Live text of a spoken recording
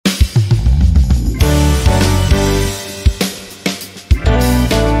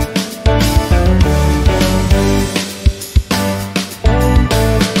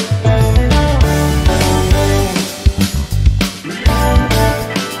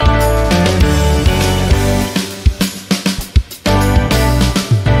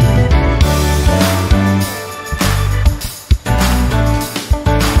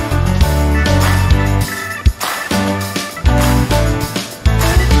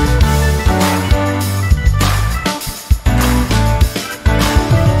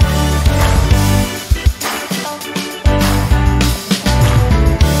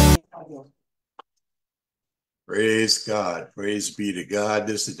Praise God. Praise be to God.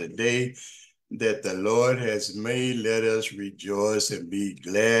 This is the day that the Lord has made. Let us rejoice and be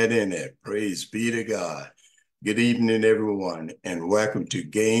glad in it. Praise be to God. Good evening, everyone, and welcome to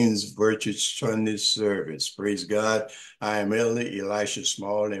Gaines Virtual Sunday Service. Praise God. I am Elder Elisha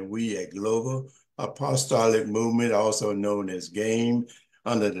Small, and we at Global Apostolic Movement, also known as GAME,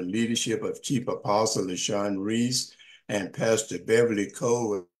 under the leadership of Chief Apostle LaShawn Reese and Pastor Beverly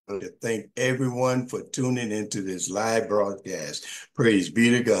Cole, to thank everyone for tuning into this live broadcast. Praise be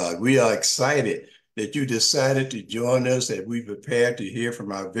to God. We are excited that you decided to join us as we prepare to hear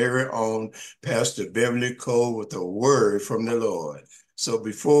from our very own Pastor Beverly Cole with a word from the Lord. So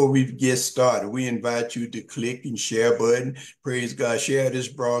before we get started, we invite you to click and share button. Praise God. Share this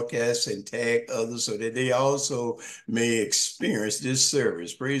broadcast and tag others so that they also may experience this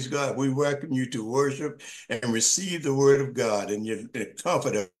service. Praise God. We welcome you to worship and receive the word of God and your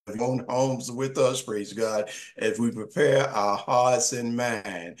comfort of your own homes with us. Praise God. As we prepare our hearts and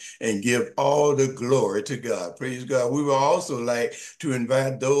mind and give all the glory to God. Praise God. We would also like to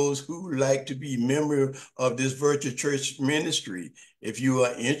invite those who like to be members of this virtual church ministry. If you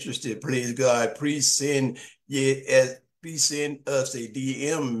are interested, praise God, please send us a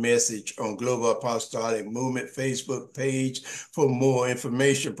DM message on Global Apostolic Movement Facebook page for more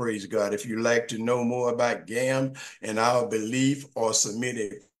information, praise God. If you'd like to know more about GAM and our belief or submit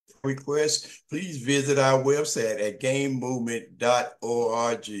a request, please visit our website at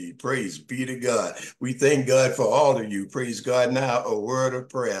gamemovement.org. Praise be to God. We thank God for all of you. Praise God. Now, a word of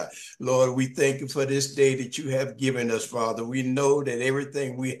prayer. Lord, we thank you for this day that you have given us, Father. We know that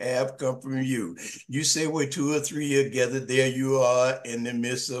everything we have come from you. You say where two or three are gathered, there you are in the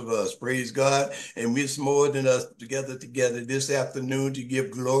midst of us. Praise God. And we're more than us together this afternoon to give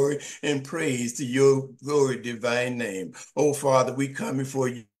glory and praise to your glory divine name. Oh, Father, we come before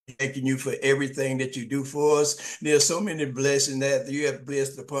you, thanking you for everything that you do for us. There's so many blessings that you have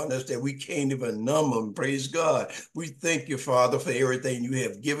blessed upon us that we can't even number them. Praise God. We thank you, Father, for everything you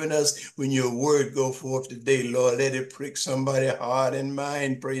have given us. When your word go forth today, Lord, let it prick somebody's heart and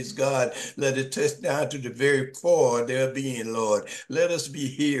mind. Praise God. Let it touch down to the very core of their being, Lord. Let us be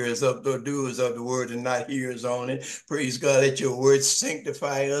hearers of the doers of the word and not hearers only. Praise God. Let your word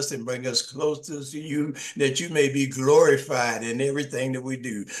sanctify us and bring us closer to you, that you may be glorified in everything that we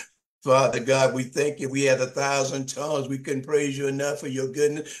do. Father God, we thank you. We had 1,000 tongues. We couldn't praise you enough for your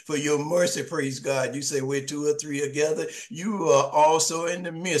goodness, for your mercy. Praise God. You say we're two or three together. You are also in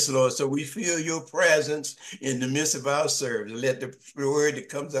the midst, Lord. So we feel your presence in the midst of our service. Let the word that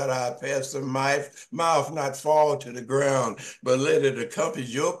comes out of our pastor's mouth not fall to the ground, but let it accomplish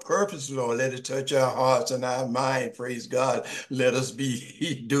your purpose, Lord. Let it touch our hearts and our mind. Praise God. Let us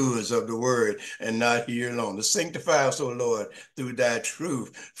be doers of the word and not here alone. To sanctify us, O Lord, through thy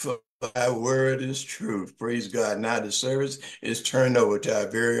truth. For thy word is truth. Praise God. Now the service is turned over to our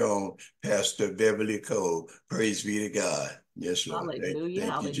very own Pastor Beverly Cole. Praise be to God. Yes, Lord. Hallelujah. Thank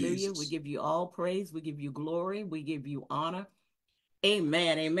you, Hallelujah. We Jesus. give you all praise. We give you glory. We give you honor.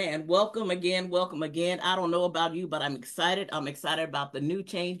 Amen. Amen. Welcome again. Welcome again. I don't know about you, but I'm excited. I'm excited about the new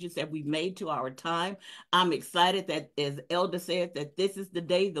changes that we've made to our time. I'm excited that, as Elder said, that this is the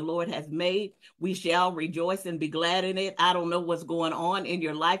day the Lord has made. We shall rejoice and be glad in it. I don't know what's going on in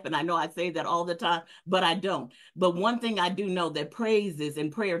your life, and I know I say that all the time, but I don't. But one thing I do know, that praises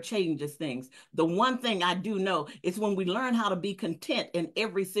and prayer changes things. The one thing I do know is when we learn how to be content in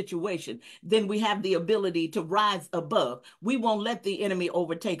every situation, then we have the ability to rise above. We won't let the enemy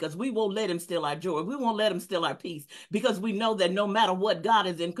overtake us. We won't let him steal our joy. We won't let him steal our peace, because we know that no matter what, God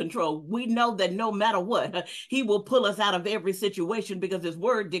is in control. We know that no matter what, he will pull us out of every situation, because his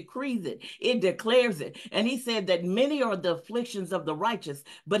word decrees it. It declares it. And he said that many are the afflictions of the righteous,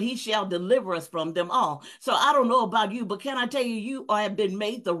 but he shall deliver us from them all. So I don't know about you, but can I tell you, you have been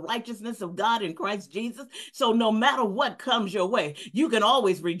made the righteousness of God in Christ Jesus. So no matter what comes your way, you can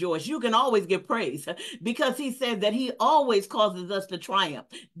always rejoice. You can always give praise, because he said that he always causes us to triumph.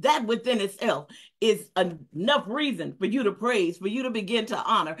 That within itself is enough reason for you to praise, for you to begin to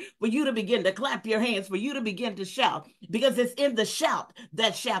honor, for you to begin to clap your hands, for you to begin to shout, because it's in the shout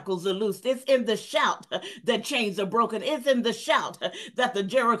that shackles are loosed. It's in the shout that chains are broken. It's in the shout that the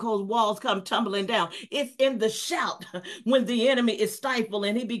Jericho's walls come tumbling down. It's in the shout when the enemy is stifled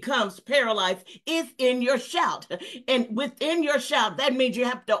and he becomes paralyzed. It's in your shout. And within your shout, that means you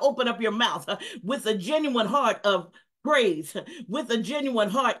have to open up your mouth with a genuine heart of praise, with a genuine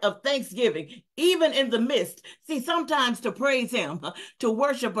heart of thanksgiving, even in the midst. See, sometimes to praise him, to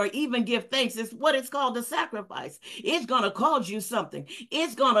worship, or even give thanks is what it's called a sacrifice. It's going to cost you something.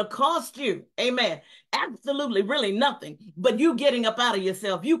 It's going to cost you, amen, absolutely really nothing, but you getting up out of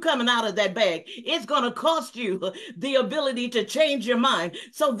yourself, you coming out of that bag, it's going to cost you the ability to change your mind.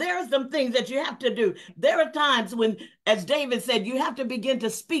 So there are some things that you have to do. There are times when, as David said, you have to begin to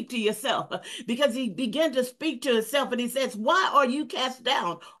speak to yourself, because he began to speak to himself and he says, why are you cast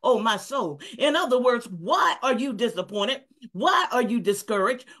down, oh my soul? In other words, why are you disappointed? Why are you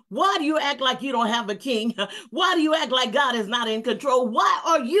discouraged? Why do you act like you don't have a king? Why do you act like God is not in control? Why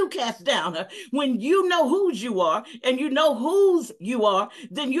are you cast down? When you know whose you are and you know whose you are,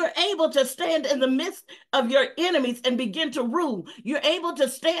 then you're able to stand in the midst of your enemies and begin to rule. You're able to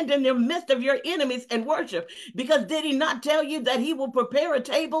stand in the midst of your enemies and worship. Because did he not tell you that he will prepare a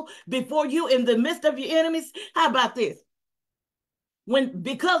table before you in the midst of your enemies? How about this?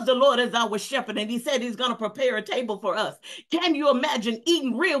 Because the Lord is our shepherd and he said he's going to prepare a table for us. Can you imagine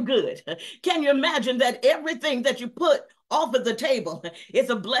eating real good? Can you imagine that everything that you put off of the table, it's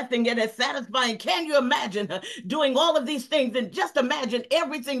a blessing and it's satisfying? Can you imagine doing all of these things? And just imagine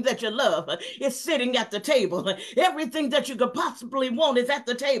everything that you love is sitting at the table. Everything that you could possibly want is at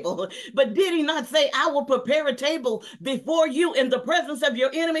the table. But did he not say, I will prepare a table before you in the presence of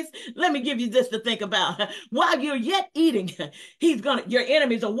your enemies? Let me give you this to think about. While you're yet eating, your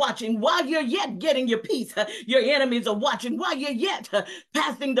enemies are watching. While you're yet getting your peace, your enemies are watching. While you're yet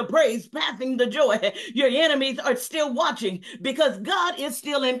passing the praise, passing the joy, your enemies are still watching, because God is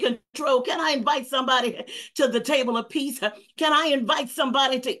still in control. Can I invite somebody to the table of peace? Can I invite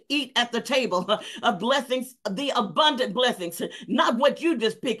somebody to eat at the table of blessings, the abundant blessings, not what you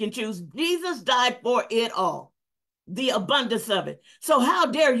just pick and choose? Jesus died for it all, the abundance of it. So how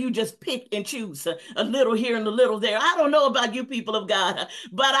dare you just pick and choose a little here and a little there? I don't know about you people of God,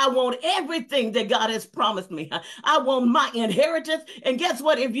 but I want everything that God has promised me. I want my inheritance. And guess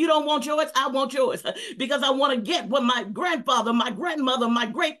what? If you don't want yours, I want yours, because I want to get what my grandfather, my grandmother, my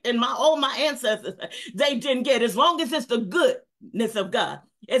great, and all my ancestors, they didn't get. As long as it's the goodness of God,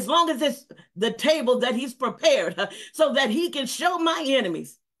 as long as it's the table that he's prepared so that he can show my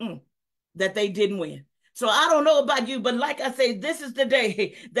enemies that they didn't win. So I don't know about you, but like I say, this is the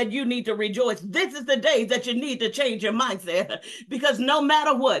day that you need to rejoice. This is the day that you need to change your mindset, because no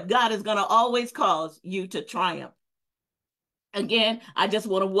matter what, God is going to always cause you to triumph. Again, I just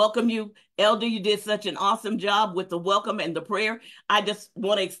want to welcome you. Elder, you did such an awesome job with the welcome and the prayer. I just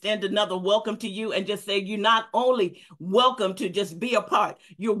want to extend another welcome to you and just say you're not only welcome to just be a part,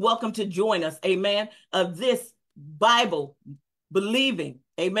 you're welcome to join us, amen, of this Bible believing,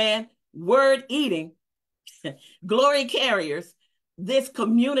 amen, word eating, glory carriers, this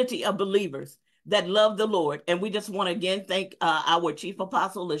community of believers that love the Lord. And we just want to again thank our chief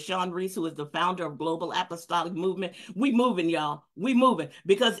apostle, LaShawn Reese, who is the founder of Global Apostolic Movement. We moving, y'all. We moving.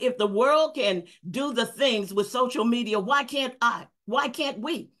 Because if the world can do the things with social media, why can't I? Why can't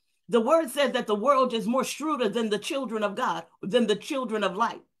we? The word says that the world is more shrewder than the children of God, than the children of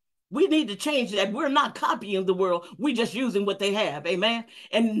light. We need to change that. We're not copying the world. We're just using what they have. Amen.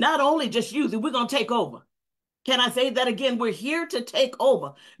 And not only just using, we're going to take over. Can I say that again? We're here to take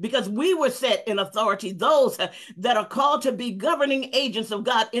over because we were set in authority, those that are called to be governing agents of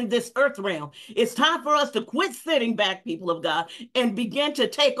God in this earth realm. It's time for us to quit sitting back, people of God, and begin to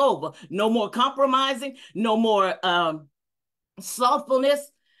take over. No more compromising, no more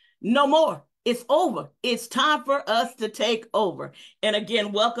softfulness, no more. It's over. It's time for us to take over. And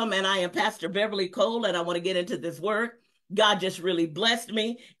again, welcome. And I am Pastor Beverly Cole, and I want to get into this word. God just really blessed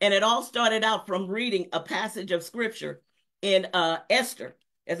me. And it all started out from reading a passage of scripture in Esther.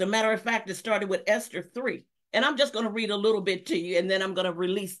 As a matter of fact, it started with Esther 3. And I'm just going to read a little bit to you, and then I'm going to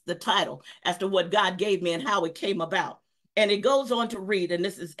release the title as to what God gave me and how it came about. And it goes on to read, and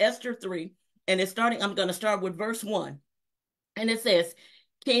this is Esther 3. And I'm going to start with verse 1. And it says,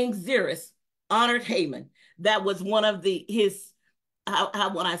 King Xerxes honored Haman. That was one of his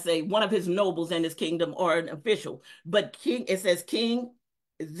one of his nobles in his kingdom, or an official. But it says King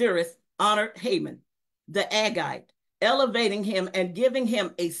Xerxes honored Haman, the Agagite, elevating him and giving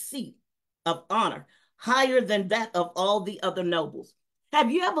him a seat of honor higher than that of all the other nobles. Have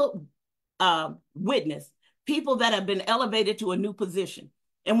you ever witnessed people that have been elevated to a new position?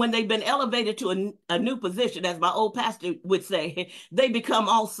 And when they've been elevated to a new position, as my old pastor would say, they become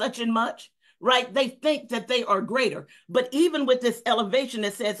all such and much. Right? They think that they are greater. But even with this elevation,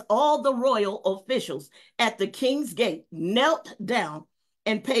 it says all the royal officials at the king's gate knelt down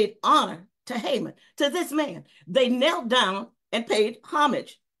and paid honor to Haman, to this man. They knelt down and paid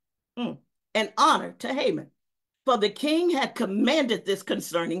homage and honor to Haman. For the king had commanded this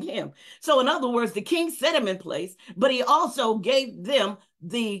concerning him. So in other words, the king set him in place, but he also gave them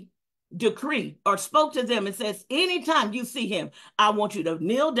the decree, or spoke to them and says, anytime you see him, I want you to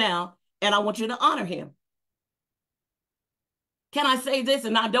kneel down and I want you to honor him. Can I say this?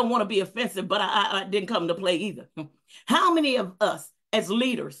 And I don't want to be offensive, but I didn't come to play either. How many of us as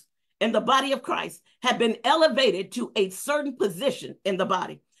leaders in the body of Christ have been elevated to a certain position in the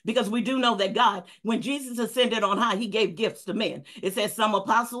body? Because we do know that God, when Jesus ascended on high, he gave gifts to men. It says some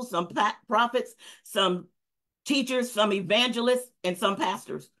apostles, some prophets, some teachers, some evangelists, and some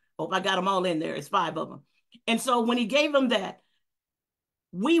pastors. Hope I got them all in there. It's 5 of them. And so when he gave them that,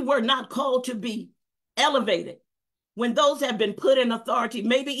 we were not called to be elevated. When those have been put in authority,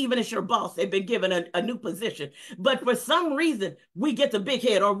 maybe even as your boss, they've been given a new position. But for some reason, we get the big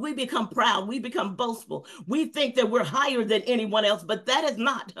head, or we become proud, we become boastful. We think that we're higher than anyone else, but that is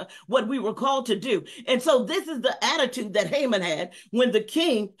not what we were called to do. And so this is the attitude that Haman had when the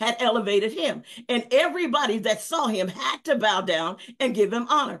king had elevated him. And everybody that saw him had to bow down and give him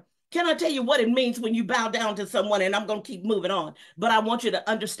honor. Can I tell you what it means when you bow down to someone? And I'm going to keep moving on, but I want you to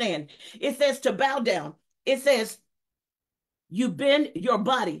understand. It says to bow down. It says, you bend your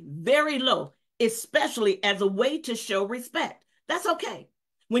body very low, especially as a way to show respect. That's okay.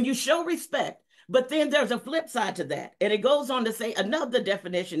 When you show respect, but then there's a flip side to that. And it goes on to say another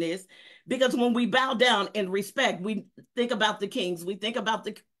definition is because when we bow down in respect, we think about the kings, we think about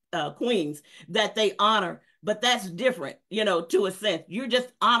the queens that they honor, but that's different, to a sense. You're just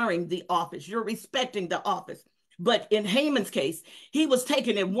honoring the office. You're respecting the office. But in Haman's case, he was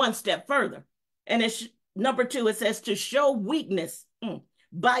taking it one step further. And it's number 2, it says to show weakness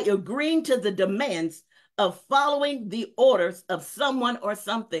by agreeing to the demands of following the orders of someone or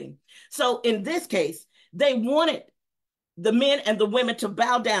something. So in this case, they wanted the men and the women to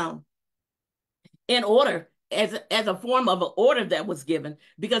bow down in order as a form of an order that was given,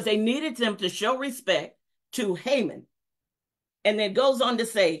 because they needed them to show respect to Haman. And then it goes on to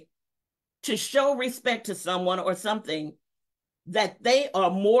say to show respect to someone or something that they are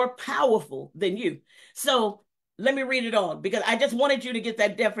more powerful than you. So let me read it on, because I just wanted you to get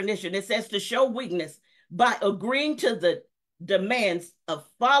that definition. It says to show weakness by agreeing to the demands of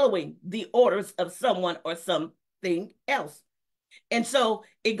following the orders of someone or something else. And so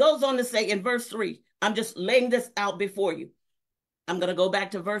it goes on to say in verse 3, I'm just laying this out before you. I'm going to go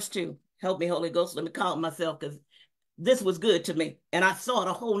back to verse 2. Help me, Holy Ghost. Let me calm myself, because this was good to me, and I saw it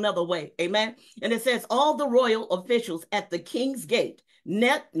a whole nother way. Amen. And it says, all the royal officials at the king's gate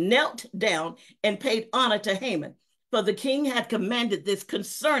knelt down and paid honor to Haman, for the king had commanded this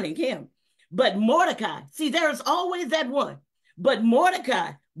concerning him. But Mordecai, see, there's always that one, but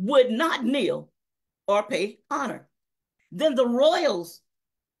Mordecai would not kneel or pay honor. Then the royals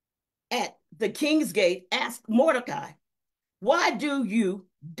at the king's gate asked Mordecai, why do you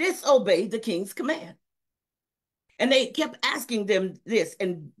disobey the king's command? And they kept asking them this.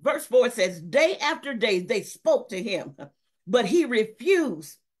 And verse 4 says, day after day, they spoke to him, but he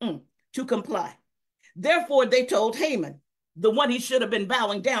refused to comply. Therefore, they told Haman, the one he should have been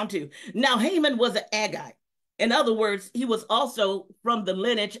bowing down to. Now, Haman was an Agagite. In other words, he was also from the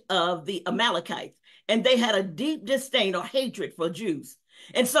lineage of the Amalekites, and they had a deep disdain or hatred for Jews.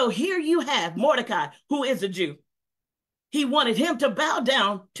 And so here you have Mordecai, who is a Jew. He wanted him to bow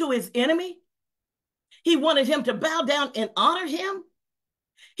down to his enemy. He wanted him to bow down and honor him.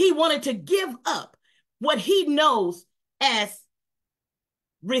 He wanted to give up what he knows as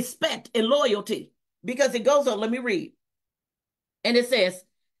respect and loyalty, because it goes on. Let me read. And it says,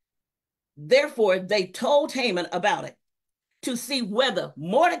 therefore, they told Haman about it to see whether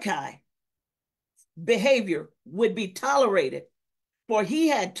Mordecai's behavior would be tolerated, for he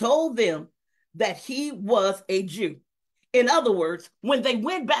had told them that he was a Jew. In other words, when they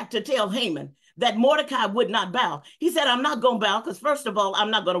went back to tell Haman that Mordecai would not bow, he said, I'm not going to bow, because first of all,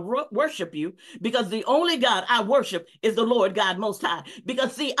 I'm not going to worship you, because the only God I worship is the Lord God Most High.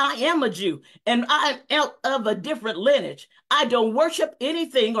 Because see, I am a Jew, and I am of a different lineage. I don't worship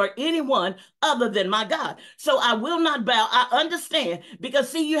anything or anyone other than my God. So I will not bow. I understand, because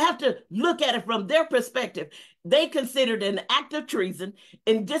see, you have to look at it from their perspective. They considered an act of treason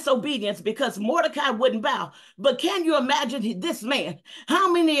and disobedience because Mordecai wouldn't bow. But can you imagine this man?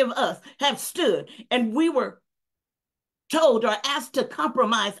 How many of us have stood and we were told or asked to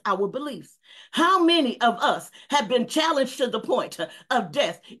compromise our beliefs? How many of us have been challenged to the point of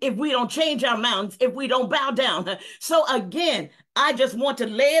death if we don't change our minds, if we don't bow down? So again, I just want to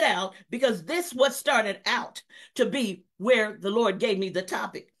lay it out, because this what started out to be where the Lord gave me the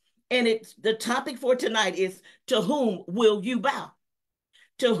topic. And it's the topic for tonight is, to whom will you bow?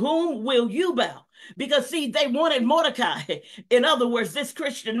 To whom will you bow? Because, see, they wanted Mordecai. In other words, this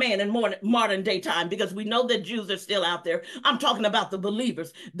Christian man in modern day time, because we know that Jews are still out there. I'm talking about the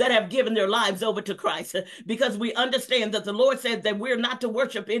believers that have given their lives over to Christ, because we understand that the Lord said that we're not to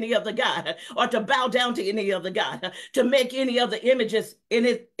worship any other God or to bow down to any other God, to make any other images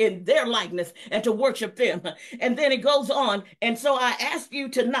in their likeness and to worship them. And then it goes on. And so I ask you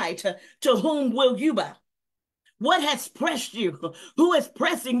tonight, to whom will you bow? What has pressed you? Who is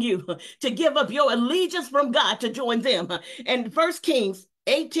pressing you to give up your allegiance from God to join them? And 1 Kings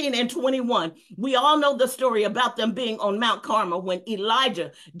 18 and 21, we all know the story about them being on Mount Carmel when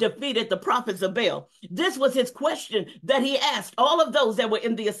Elijah defeated the prophets of Baal. This was his question that he asked all of those that were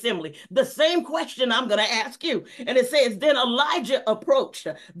in the assembly. The same question I'm going to ask you. And it says, then Elijah approached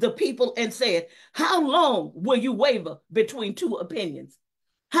the people and said, how long will you waver between two opinions?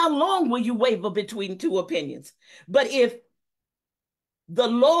 How long will you waver between two opinions? But if the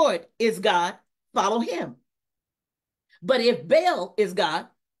Lord is God, follow him. But if Baal is God,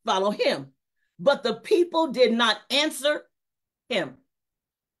 follow him. But the people did not answer him.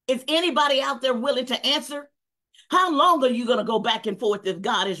 Is anybody out there willing to answer? How long are you going to go back and forth if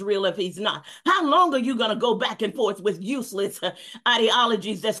God is real, if he's not? How long are you going to go back and forth with useless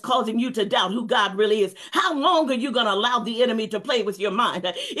ideologies that's causing you to doubt who God really is? How long are you going to allow the enemy to play with your mind?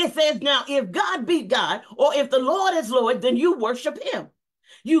 It says now, if God be God, or if the Lord is Lord, then you worship him.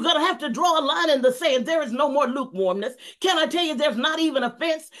 You're going to have to draw a line in the sand. There is no more lukewarmness. Can I tell you, there's not even a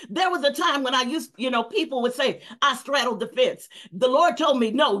fence? There was a time when I used, people would say, I straddled the fence. The Lord told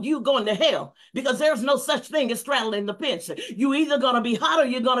me, no, you're going to hell, because there's no such thing as straddling the fence. You either going to be hot or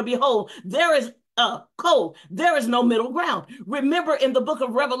you're going to be cold. There is cold. There is no middle ground. Remember in the book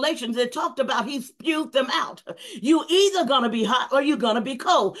of Revelations, it talked about he spewed them out. You either going to be hot or you're going to be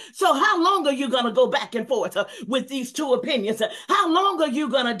cold. So how long are you going to go back and forth with these two opinions? How long are you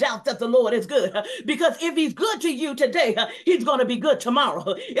going to doubt that the Lord is good? Because if he's good to you today, he's going to be good tomorrow.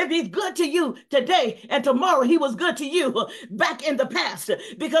 If he's good to you today and tomorrow, he was good to you back in the past,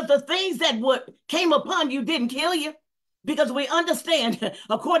 because the things that came upon you didn't kill you. Because we understand,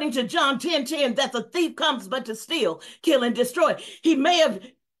 according to John 10:10, that the thief comes but to steal, kill, and destroy. He may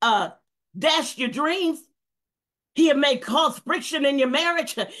have dashed your dreams. He may cause friction in your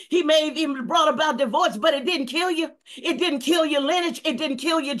marriage. He may have even brought about divorce, but it didn't kill you. It didn't kill your lineage. It didn't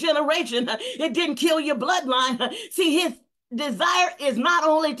kill your generation. It didn't kill your bloodline. See, his desire is not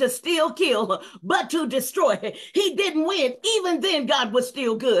only to steal, kill, but to destroy. He didn't win. Even then, God was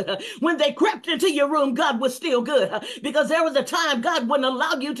still good. When they crept into your room, God was still good, because there was a time God wouldn't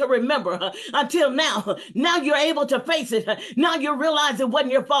allow you to remember until now. Now you're able to face it. Now you realize it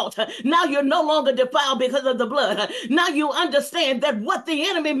wasn't your fault. Now you're no longer defiled because of the blood. Now you understand that what the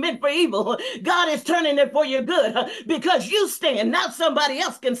enemy meant for evil, God is turning it for your good, because you stand. Now somebody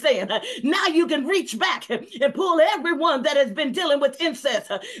else can stand. Now you can reach back and pull everyone that has been dealing with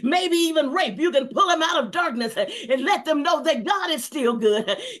incest, maybe even rape. You can pull them out of darkness and let them know that God is still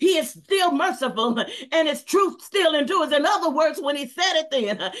good. He is still merciful, and his truth still endures. In other words, when he said it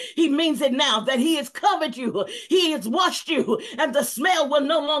then, he means it now, that he has covered you, he has washed you, and the smell will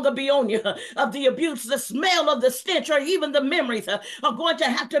no longer be on you of the abuse. The smell of the stench, or even the memories, are going to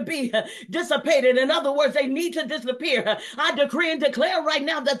have to be dissipated. In other words, they need to disappear. I decree and declare right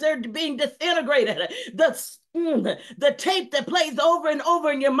now that they're being disintegrated. The tape that plays over and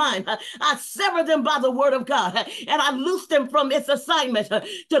over in your mind, I sever them by the word of God, and I loose them from its assignment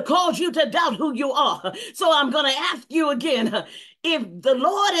to cause you to doubt who you are. So I'm going to ask you again, if the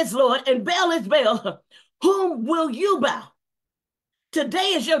Lord is Lord and Baal is Baal, whom will you bow?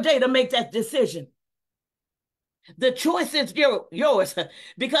 Today is your day to make that decision. The choice is yours,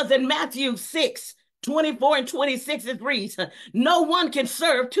 because in Matthew 6:24 and 26, it reads, no one can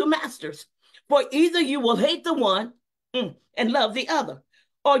serve two masters. For either you will hate the one and love the other,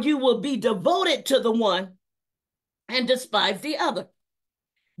 or you will be devoted to the one and despise the other.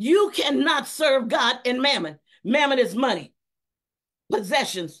 You cannot serve God and mammon. Mammon is money,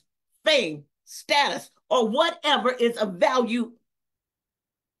 possessions, fame, status, or whatever is of value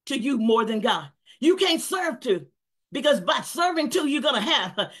to you more than God. You can't serve two. Because by serving two, you're going to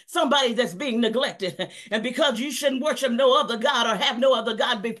have somebody that's being neglected. And because you shouldn't worship no other God or have no other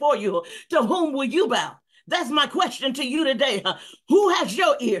God before you, to whom will you bow? That's my question to you today. Who has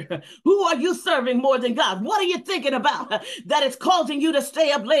your ear? Who are you serving more than God? What are you thinking about that is causing you to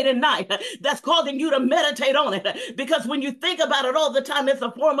stay up late at night? That's causing you to meditate on it. Because when you think about it all the time, it's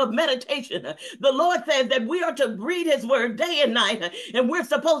a form of meditation. The Lord says that we are to read his word day and night, and we're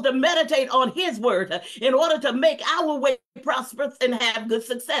supposed to meditate on his word in order to make our way prosperous and have good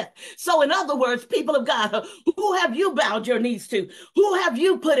success. So, in other words, people of God, who have you bowed your knees to? Who have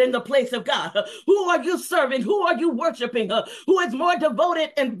you put in the place of God? Who are you serving? Who are you worshiping? Who is more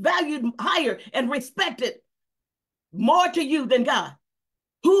devoted and valued higher and respected more to you than God?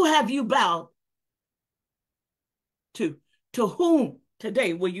 Who have you bowed to? To whom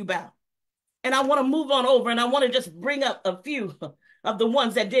today will you bow? And I want to move on over and I want to just bring up a few of the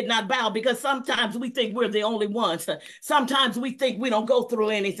ones that did not bow, because sometimes we think we're the only ones. Sometimes we think we don't go through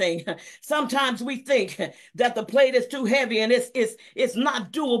anything. Sometimes we think that the plate is too heavy and it's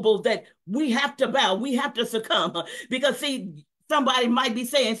not doable, that we have to bow, we have to succumb. Because see, somebody might be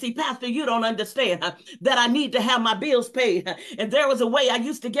saying, see, Pastor, you don't understand that I need to have my bills paid. And there was a way I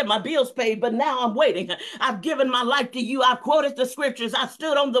used to get my bills paid, but now I'm waiting. I've given my life to you. I've quoted the scriptures. I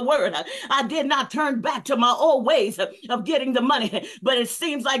stood on the word. I did not turn back to my old ways of getting the money. But it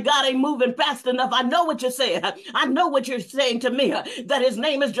seems like God ain't moving fast enough. I know what you're saying. I know what you're saying to me, that his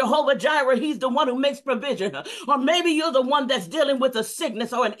name is Jehovah Jireh. He's the one who makes provision. Or maybe you're the one that's dealing with a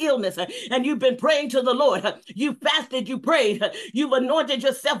sickness or an illness, and you've been praying to the Lord. You fasted, you prayed. You've anointed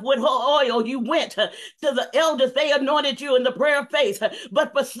yourself with oil. You went to the elders. They anointed you in the prayer of faith.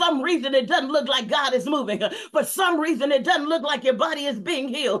 But for some reason, it doesn't look like God is moving. For some reason, it doesn't look like your body is being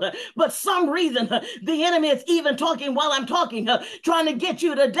healed. But some reason, the enemy is even talking while I'm talking, trying to get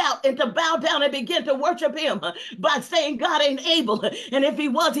you to doubt and to bow down and begin to worship him by saying God ain't able. And if he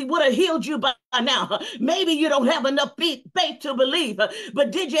was, he would have healed you by now. Maybe you don't have enough faith to believe.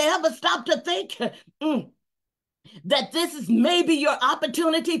 But did you ever stop to think? That this is maybe your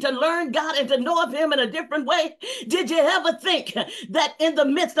opportunity to learn God and to know of him in a different way? Did you ever think that in the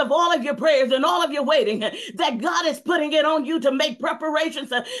midst of all of your prayers and all of your waiting, that God is putting it on you to make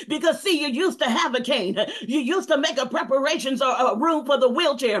preparations? Because see, you used to have a cane. You used to make a preparations or a room for the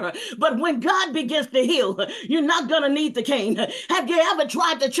wheelchair. But when God begins to heal, you're not going to need the cane. Have you ever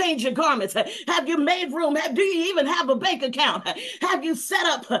tried to change your garments? Have you made room? Do you even have a bank account? Have you set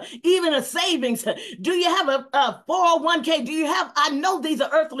up even a savings? Do you have a 401k? Do you have, I know these are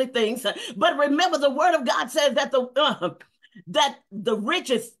earthly things, but remember the word of God says that the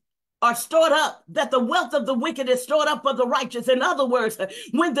riches are stored up, that the wealth of the wicked is stored up for the righteous. In other words,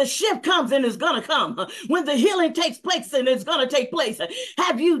 when the shift comes, and it's going to come, when the healing takes place, and it's going to take place,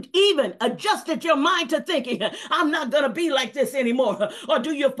 have you even adjusted your mind to thinking, I'm not going to be like this anymore? Or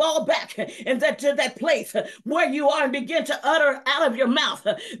do you fall back and to that place where you are and begin to utter out of your mouth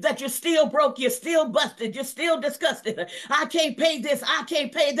that you're still broke, you're still busted, you're still disgusted. I can't pay this, I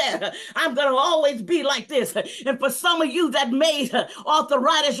can't pay that. I'm going to always be like this. And for some of you that made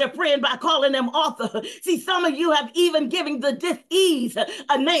arthritis your friend by calling them author. See, some of you have even given the dis-ease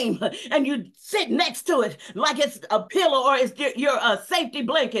a name, and you sit next to it like it's a pillow or it's your safety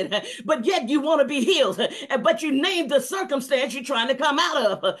blanket, but yet you want to be healed, but you name the circumstance you're trying to come out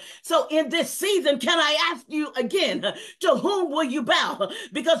of. So in this season, can I ask you again, to whom will you bow?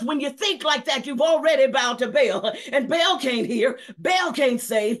 Because when you think like that, you've already bowed to Baal, and Baal can't hear, Baal can't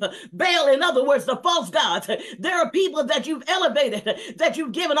save. Baal, in other words, the false gods. There are people that you've elevated, that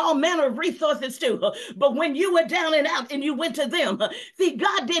you've given all manner of resources to. But when you were down and out and you went to them, see,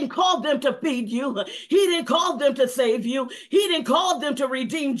 God didn't call them to feed you. He didn't call them to save you. He didn't call them to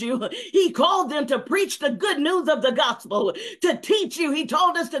redeem you. He called them to preach the good news of the gospel, to teach you. He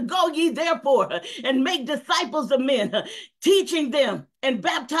told us to go ye therefore and make disciples of men, teaching them and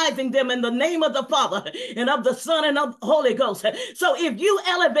baptizing them in the name of the Father and of the Son and of the Holy Ghost. So if you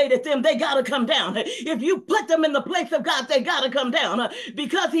elevated them, they got to come down. If you put them in the place of God, they got to come down,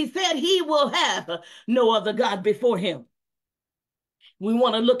 because he said he will have no other God before him. We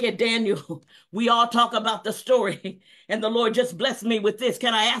want to look at Daniel. We all talk about the story, and the Lord just blessed me with this.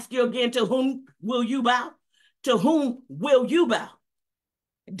 Can I ask you again, to whom will you bow? To whom will you bow?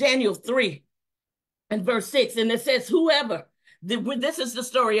 Daniel 3 and verse 6, and it says, whoever. This is the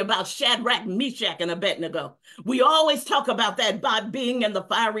story about Shadrach, Meshach, and Abednego. We always talk about that by being in the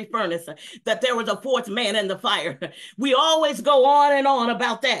fiery furnace, that there was a fourth man in the fire. We always go on and on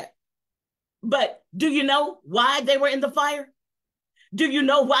about that. But do you know why they were in the fire? Do you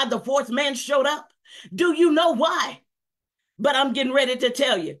know why the fourth man showed up? Do you know why? But I'm getting ready to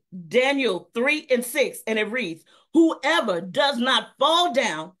tell you. Daniel 3 and 6, and it reads, whoever does not fall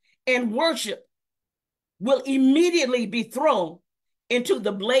down and worship will immediately be thrown into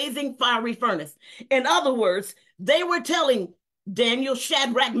the blazing fiery furnace. In other words, they were telling Daniel,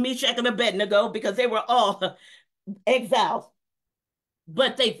 Shadrach, Meshach, and Abednego, because they were all exiles,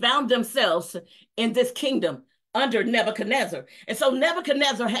 but they found themselves in this kingdom under Nebuchadnezzar. And so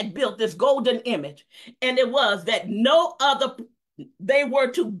Nebuchadnezzar had built this golden image, and it was that they were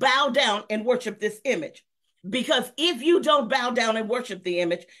to bow down and worship this image. Because if you don't bow down and worship the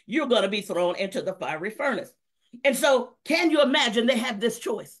image, you're going to be thrown into the fiery furnace. And so, can you imagine they have this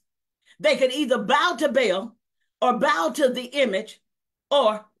choice? They could either bow to Baal or bow to the image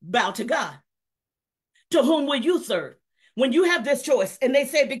or bow to God. To whom will you serve? When you have this choice, and they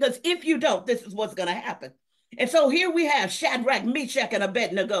say, because if you don't, this is what's going to happen. And so here we have Shadrach, Meshach, and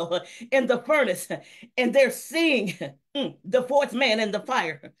Abednego in the furnace, and they're seeing the fourth man in the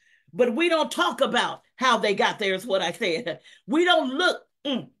fire. But we don't talk about how they got there, is what I said. We don't look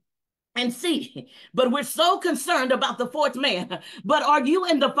and see, but we're so concerned about the fourth man. But are you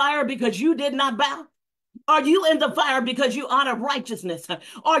in the fire because you did not bow? Are you in the fire because you honor righteousness?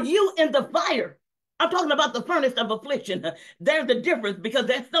 Are you in the fire? I'm talking about the furnace of affliction. There's the difference, because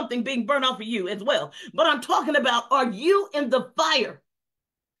there's something being burned off of you as well. But I'm talking about, are you in the fire?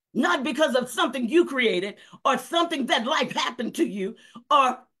 Not because of something you created or something that life happened to you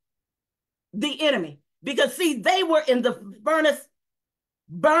or the enemy. Because see, they were in the furnace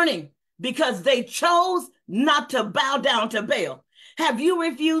burning because they chose not to bow down to Baal. Have you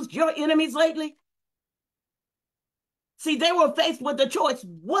refused your enemies lately? See, they were faced with the choice.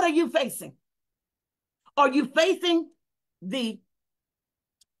 What are you facing? Are you facing the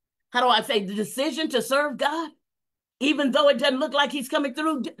decision to serve God, even though it doesn't look like he's coming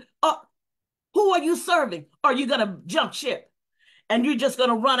through? Who are you serving? Are you going to jump ship and you're just going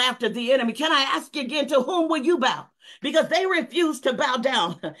to run after the enemy? Can I ask you again, to whom will you bow? Because they refused to bow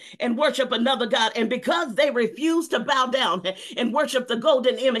down and worship another God. And because they refused to bow down and worship the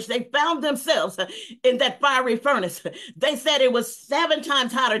golden image, they found themselves in that fiery furnace. They said it was 7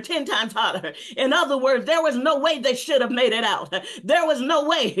 times hotter, 10 times hotter. In other words, there was no way they should have made it out. There was no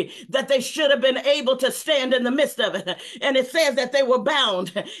way that they should have been able to stand in the midst of it. And it says that they were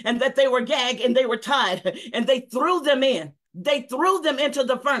bound and that they were gagged and they were tied, and they threw them in. They threw them into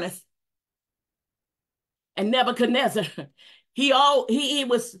the furnace. And Nebuchadnezzar, he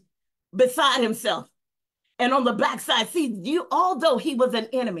was beside himself. And on the backside, although he was an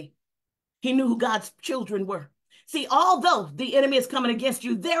enemy, he knew who God's children were. See, although the enemy is coming against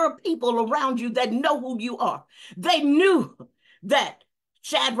you, there are people around you that know who you are. They knew that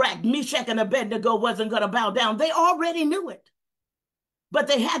Shadrach, Meshach, and Abednego wasn't going to bow down. They already knew it. But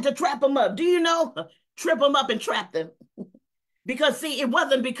they had to trap them up. Do you know? Trip them up and trap them. Because, see, it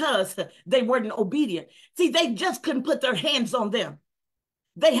wasn't because they weren't obedient. See, they just couldn't put their hands on them.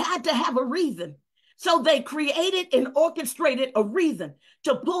 They had to have a reason. So they created and orchestrated a reason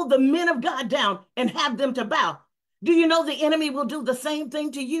to pull the men of God down and have them to bow. Do you know the enemy will do the same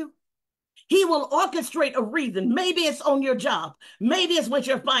thing to you? He will orchestrate a reason. Maybe it's on your job. Maybe it's with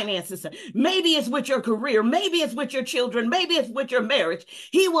your finances. Maybe it's with your career. Maybe it's with your children. Maybe it's with your marriage.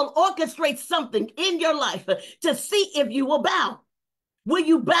 He will orchestrate something in your life to see if you will bow. Will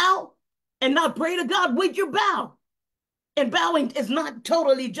you bow and not pray to God? Will you bow? And bowing is not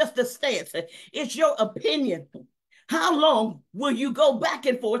totally just a stance. It's your opinion. How long will you go back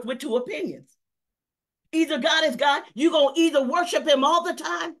and forth with 2 opinions? Either God is God. You're going to either worship him all the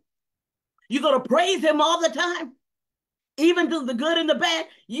time. You're going to praise him all the time, even through the good and the bad.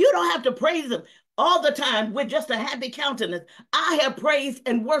 You don't have to praise him all the time with just a happy countenance. I have praised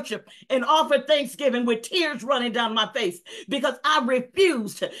and worshiped and offered thanksgiving with tears running down my face because I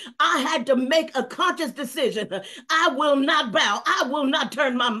refused. I had to make a conscious decision. I will not bow. I will not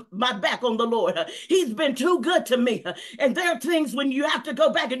turn my back on the Lord. He's been too good to me. And there are things when you have to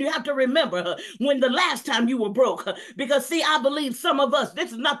go back and you have to remember when the last time you were broke. Because see, I believe some of us,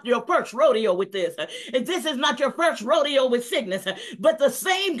 this is not your first rodeo with this. This is not your first rodeo with sickness. But the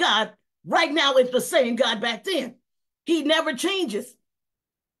same God right now is the same God back then. He never changes.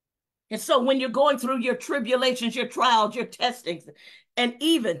 And so when you're going through your tribulations, your trials, your testings, and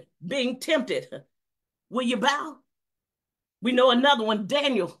even being tempted, will you bow? We know another one,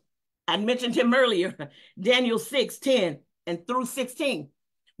 Daniel. I mentioned him earlier, Daniel 6:10 and through 16.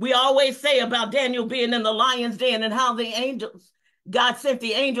 We always say about Daniel being in the lion's den and how God sent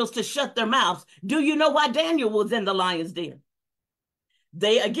the angels to shut their mouths. Do you know why Daniel was in the lion's den?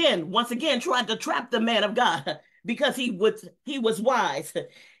 They once again tried to trap the man of God because he was wise.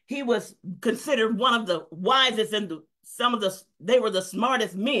 He was considered one of the wisest they were the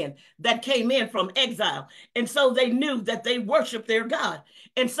smartest men that came in from exile. And so they knew that they worshiped their God.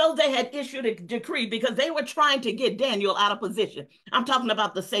 And so they had issued a decree because they were trying to get Daniel out of position. I'm talking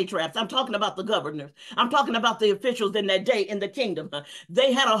about the satraps. I'm talking about the governors. I'm talking about the officials in that day in the kingdom.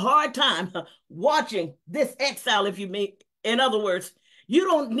 They had a hard time watching this exile, if you mean. In other words, you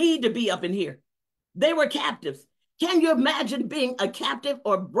don't need to be up in here. They were captives. Can you imagine being a captive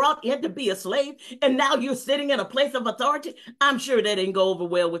or brought in to be a slave? And now you're sitting in a place of authority? I'm sure that didn't go over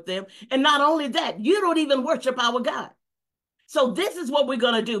well with them. And not only that, you don't even worship our God. So this is what we're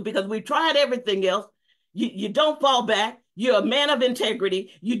going to do because we've tried everything else. You don't fall back. You're a man of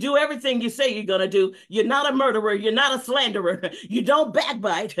integrity. You do everything you say you're going to do. You're not a murderer. You're not a slanderer. You don't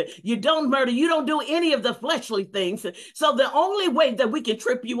backbite. You don't murder. You don't do any of the fleshly things. So the only way that we can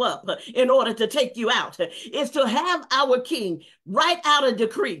trip you up in order to take you out is to have our king write out a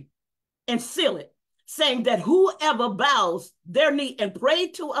decree and seal it, saying that whoever bows their knee and pray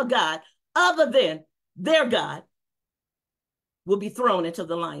to a God other than their God will be thrown into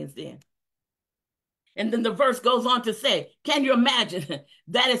the lion's den. And then the verse goes on to say, can you imagine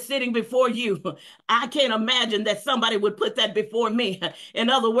that is sitting before you? I can't imagine that somebody would put that before me. In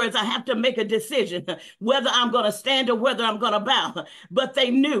other words, I have to make a decision whether I'm going to stand or whether I'm going to bow. But they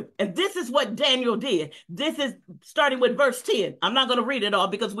knew. And this is what Daniel did. This is starting with verse 10. I'm not going to read it all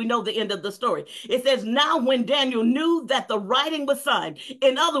because we know the end of the story. It says, now when Daniel knew that the writing was signed,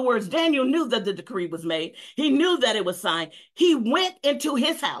 in other words, Daniel knew that the decree was made. He knew that it was signed. He went into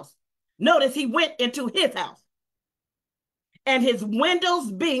his house. Notice he went into his house and his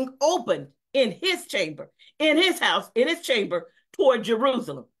windows being open in his chamber, in his house, in his chamber toward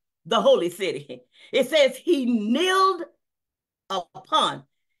Jerusalem, the holy city. It says he kneeled upon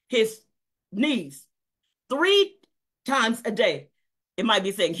his knees 3 times a day. It might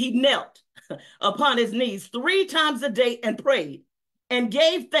be saying he knelt upon his knees 3 times a day and prayed and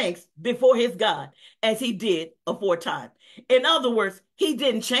gave thanks before his God as he did aforetime. In other words, he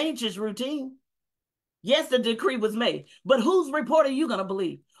didn't change his routine. Yes, the decree was made, but whose report are you going to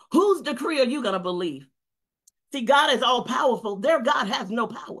believe? Whose decree are you going to believe? See, God is all powerful. Their God has no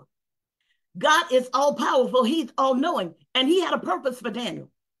power. God is all powerful. He's all knowing, and he had a purpose for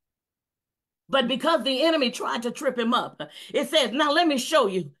Daniel. But because the enemy tried to trip him up, it says, now let me show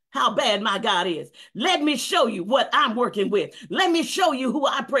you how bad my God is. Let me show you what I'm working with. Let me show you who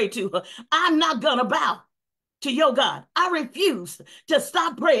I pray to. I'm not going to bow to your God. I refuse to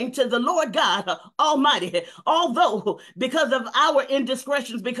stop praying to the Lord God Almighty. Although, because of our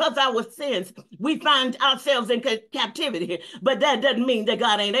indiscretions, because of our sins, we find ourselves in captivity. But that doesn't mean that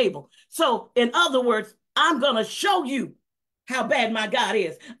God ain't able. So, in other words, I'm going to show you how bad my God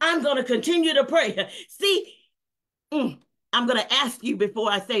is. I'm going to continue to pray. See, I'm going to ask you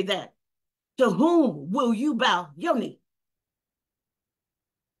before I say that. To whom will you bow your knee?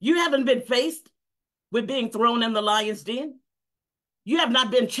 You haven't been faced with being thrown in the lion's den. You have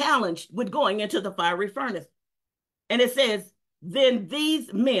not been challenged with going into the fiery furnace. And it says, then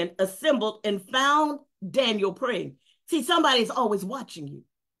these men assembled and found Daniel praying. See, somebody's always watching you.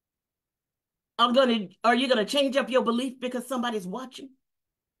 Are you going to change up your belief because somebody's watching?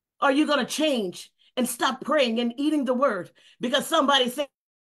 Are you going to change and stop praying and eating the word because somebody said,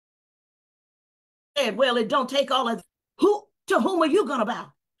 well, it don't take all of to whom are you going to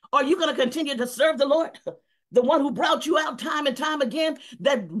bow? Are you going to continue to serve the Lord? The one who brought you out time and time again,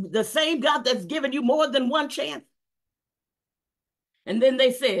 that the same God that's given you more than one chance. And then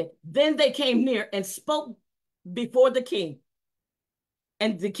they said, then they came near and spoke before the king.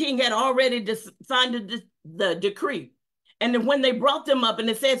 And the king had already signed the decree. And then when they brought them up, and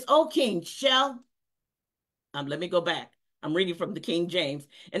it says, O king, let me go back. I'm reading from the King James.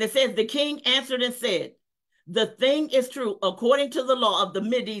 And it says, the king answered and said, the thing is true according to the law of the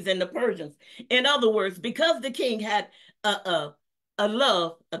Medes and the Persians. In other words, because the king had a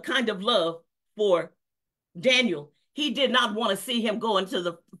kind of love for Daniel, he did not want to see him go into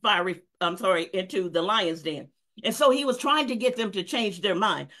into the lion's den. And so he was trying to get them to change their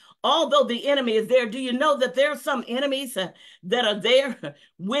mind. Although the enemy is there, do you know that there are some enemies that are there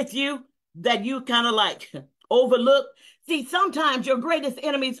with you that you kind of like overlook? See, sometimes your greatest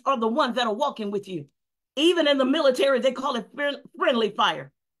enemies are the ones that are walking with you. Even in the military, they call it friendly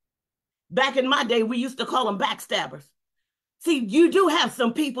fire. Back in my day, we used to call them backstabbers. See, you do have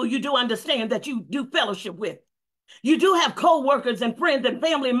some people you do understand that you do fellowship with. You do have co-workers and friends and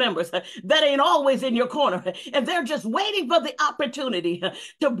family members that ain't always in your corner, and they're just waiting for the opportunity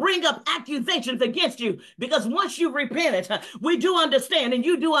to bring up accusations against you. Because once you repent it, we do understand, and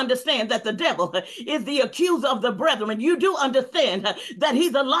you do understand that the devil is the accuser of the brethren. You do understand that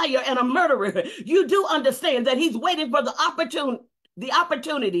he's a liar and a murderer. You do understand that he's waiting for the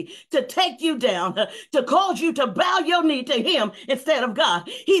opportunity to take you down, to cause you to bow your knee to him instead of God.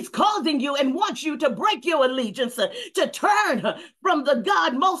 He's causing you and wants you to break your allegiance, to turn from the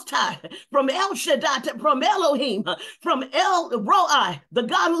God Most High, from El Shaddai, from Elohim, from El Roi, the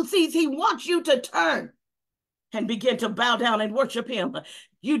God who sees. He wants you to turn and begin to bow down and worship him.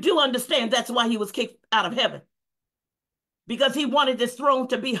 You do understand that's why he was kicked out of heaven, because he wanted this throne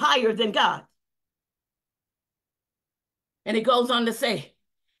to be higher than God. And it goes on to say,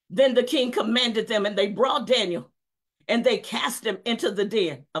 then the king commanded them, and they brought Daniel, and they cast him into the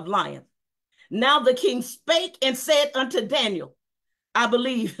den of lions. Now the king spake and said unto Daniel, I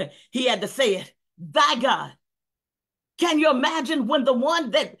believe he had to say it, thy God. Can you imagine when the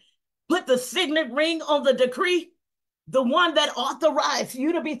one that put the signet ring on the decree, the one that authorized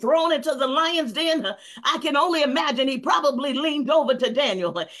you to be thrown into the lion's den? I can only imagine he probably leaned over to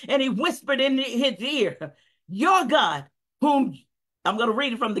Daniel and he whispered in his ear, your God, whom, I'm going to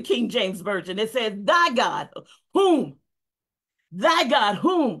read it from the King James Version. It says, thy God, whom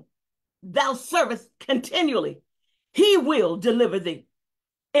thou servest continually, he will deliver thee.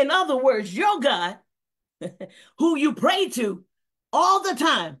 In other words, your God, who you pray to all the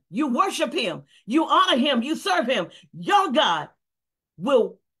time, you worship him, you honor him, you serve him, your God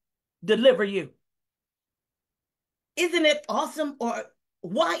will deliver you. Isn't it awesome? Or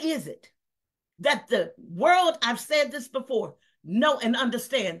why is it that the world, I've said this before, know and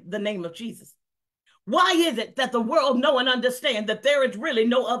understand the name of Jesus? Why is it that the world know and understand that there is really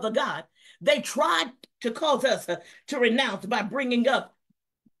no other God? They tried to cause us to renounce by bringing up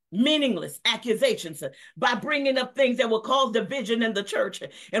meaningless accusations, by bringing up things that will cause division in the church.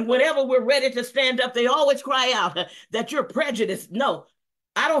 And whenever we're ready to stand up, they always cry out that you're prejudiced. No,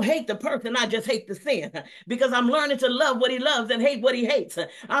 I don't hate the person, I just hate the sin, because I'm learning to love what he loves and hate what he hates.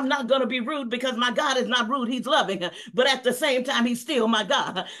 I'm not going to be rude because my God is not rude, he's loving, but at the same time, he's still my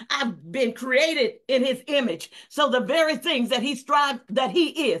God. I've been created in his image. So the very things that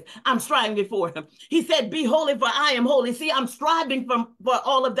he is, I'm striving for him. He said, be holy for I am holy. See, I'm striving for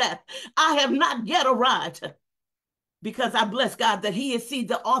all of that. I have not yet arrived, because I bless God that he is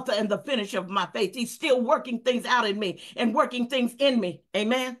the author and the finisher of my faith. He's still working things out in me and working things in me.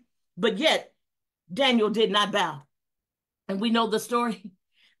 Amen. But yet Daniel did not bow. And we know the story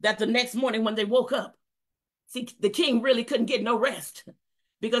that the next morning when they woke up, see, the king really couldn't get no rest,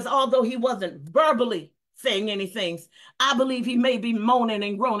 because although he wasn't verbally saying anything, I believe he may be moaning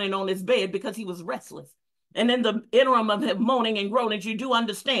and groaning on his bed because he was restless. And in the interim of him moaning and groaning, you do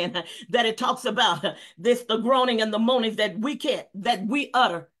understand that it talks about this, the groaning and the moanings that we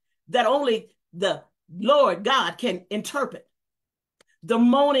utter, that only the Lord God can interpret. The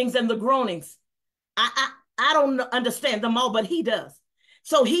moanings and the groanings. I don't understand them all, but he does.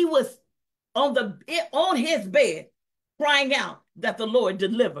 So he was on his bed crying out that the Lord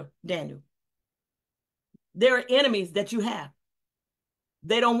deliver Daniel. There are enemies that you have.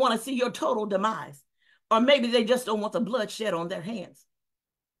 They don't want to see your total demise. Or maybe they just don't want the bloodshed on their hands.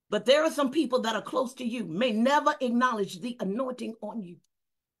 But there are some people that are close to you, may never acknowledge the anointing on you,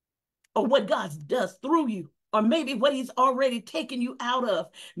 or what God does through you, or maybe what he's already taken you out of.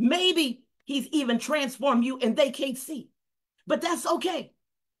 Maybe he's even transformed you and they can't see. But that's okay.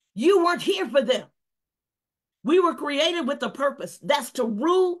 You weren't here for them. We were created with a purpose. That's to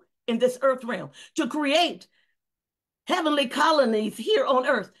rule in this earth realm, to create heavenly colonies here on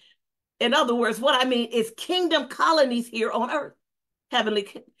earth. In other words, what I mean is kingdom colonies here on earth, heavenly,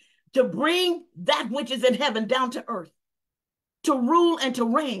 to bring that which is in heaven down to earth, to rule and to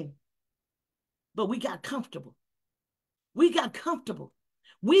reign. But we got comfortable. We got comfortable.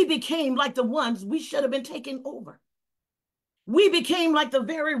 We became like the ones we should have been taking over. We became like the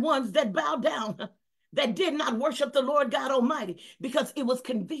very ones that bowed down, that did not worship the Lord God Almighty because it was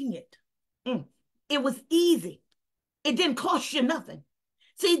convenient. It was easy. It didn't cost you nothing.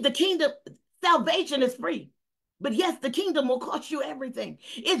 See, the kingdom, salvation is free. But yes, the kingdom will cost you everything.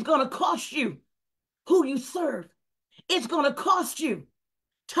 It's going to cost you who you serve. It's going to cost you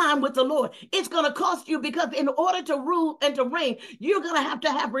time with the Lord. It's going to cost you, because in order to rule and to reign, you're going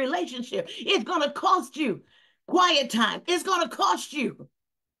to have relationship. It's going to cost you quiet time. It's going to cost you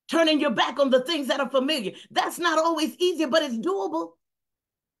turning your back on the things that are familiar. That's not always easy, but it's doable.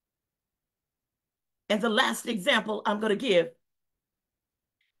 And the last example I'm going to give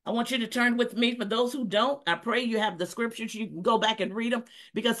I want you to turn with me. For those who don't, I pray you have the scriptures. You can go back and read them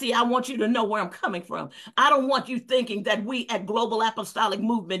because, see, I want you to know where I'm coming from. I don't want you thinking that we at Global Apostolic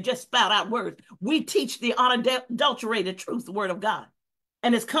Movement just spout out words. We teach the unadulterated truth, the word of God.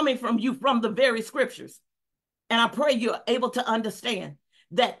 And it's coming from you from the very scriptures. And I pray you're able to understand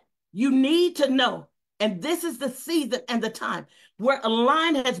that you need to know, and this is the season and the time where a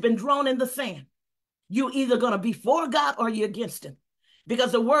line has been drawn in the sand. You're either going to be for God or you're against him.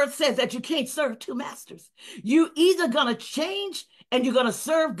 Because the word says that you can't serve two masters. You either going to change and you're going to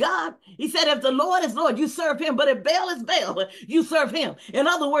serve God. He said, if the Lord is Lord, you serve him. But if Baal is Baal, you serve him. In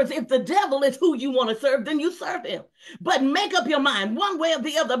other words, if the devil is who you want to serve, then you serve him. But make up your mind one way or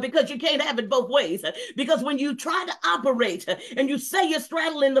the other, because you can't have it both ways. Because when you try to operate and you say you're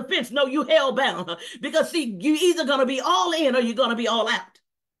straddling the fence, no, you hell bound. Because see, you're either going to be all in or you're going to be all out.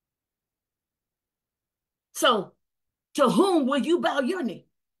 So to whom will you bow your knee?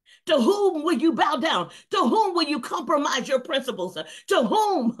 To whom will you bow down? To whom will you compromise your principles? To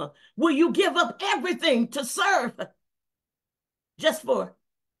whom will you give up everything to serve just for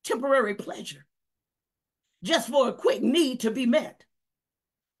temporary pleasure? Just for a quick need to be met?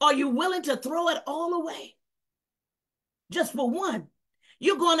 Are you willing to throw it all away just for one?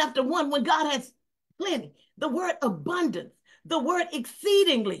 You're going after one when God has plenty. The word abundance, the word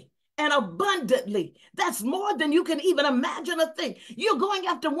exceedingly and abundantly. That's more than you can even imagine or think. You're going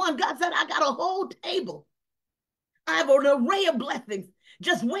after one. God said, I got a whole table. I have an array of blessings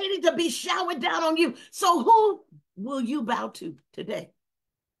just waiting to be showered down on you. So who will you bow to today?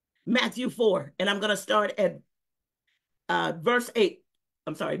 Matthew 4, and I'm going to start at verse 8.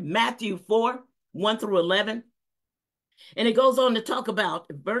 I'm sorry, Matthew 4, 1 through 11. And it goes on to talk about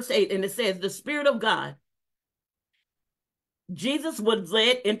verse 8, and it says, the Spirit of God, Jesus was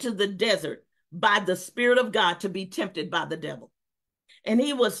led into the desert by the Spirit of God to be tempted by the devil. And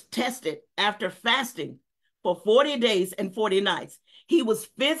he was tested after fasting for 40 days and 40 nights. He was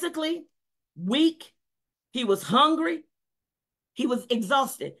physically weak. He was hungry. He was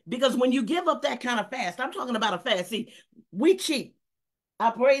exhausted. Because when you give up that kind of fast, I'm talking about a fast. See, we cheat.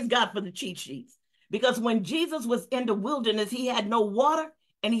 I praise God for the cheat sheets. Because when Jesus was in the wilderness, he had no water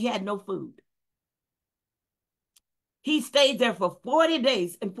and he had no food. He stayed there for 40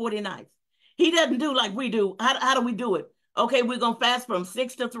 days and 40 nights. He doesn't do like we do. How do we do it? Okay, we're going to fast from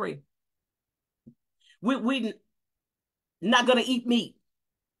 6 to 3. We're not going to eat meat.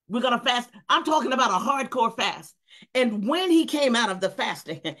 We're going to fast. I'm talking about a hardcore fast. And when he came out of the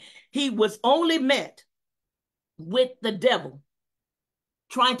fasting, he was only met with the devil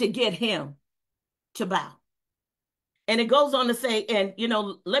trying to get him to bow. And it goes on to say, and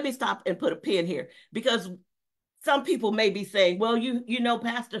let me stop and put a pin here, because some people may be saying, well, you know,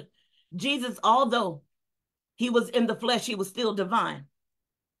 Pastor, Jesus, although he was in the flesh, he was still divine.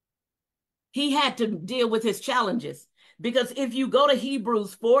 He had to deal with his challenges, because if you go to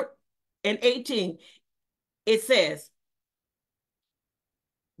Hebrews 4 and 18, it says,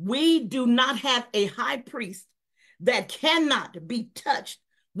 we do not have a high priest that cannot be touched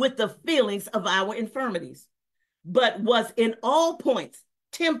with the feelings of our infirmities, but was in all points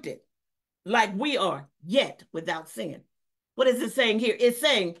tempted like we are, yet without sin. What is it saying here? It's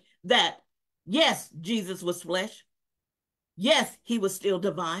saying that, yes, Jesus was flesh. Yes, he was still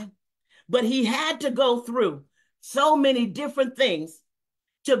divine, but he had to go through so many different things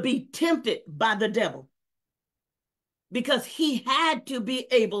to be tempted by the devil, because he had to be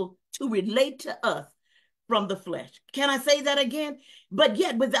able to relate to us from the flesh. Can I say that again? But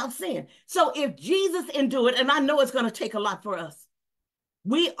yet without sin. So if Jesus endured, and I know it's going to take a lot for us,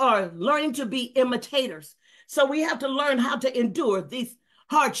 we are learning to be imitators. So we have to learn how to endure these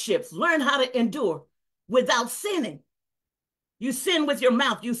hardships, learn how to endure without sinning. You sin with your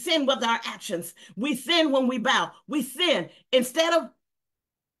mouth. You sin with our actions. We sin when we bow. We sin instead of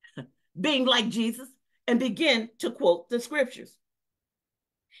being like Jesus and begin to quote the scriptures.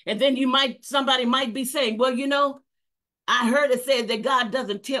 And then somebody might be saying, well, I heard it said that God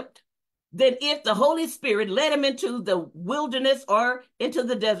doesn't tempt. Then if the Holy Spirit led him into the wilderness or into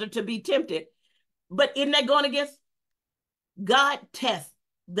the desert to be tempted, but isn't that going against? God tests,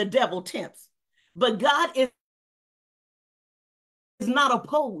 the devil tempts. But God is not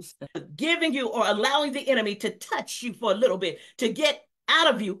opposed to giving you or allowing the enemy to touch you for a little bit, to get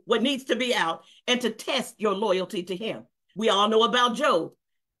out of you what needs to be out, and to test your loyalty to him. We all know about Job.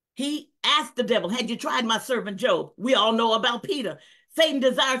 He asked the devil, had you tried my servant Job? We all know about Peter. Satan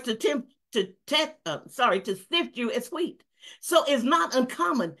desires to sift you as wheat. So it's not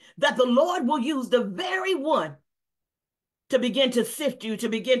uncommon that the Lord will use the very one to begin to sift you, to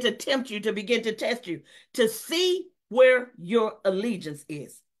begin to tempt you, to begin to test you, to see where your allegiance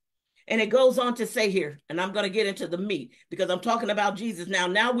is. And it goes on to say here, and I'm going to get into the meat because I'm talking about Jesus now.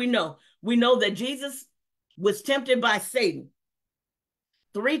 Now we know that Jesus was tempted by Satan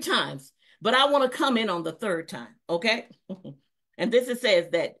 3 times, but I want to come in on the third time, okay? And this it says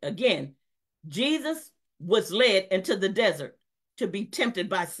that again, Jesus was led into the desert to be tempted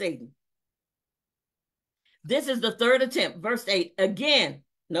by Satan. This is the third attempt, verse 8. Again,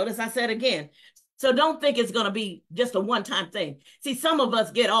 notice I said again. So don't think it's going to be just a one-time thing. See, some of us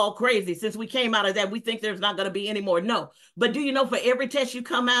get all crazy since we came out of that. We think there's not going to be any more. No. But do you know for every test you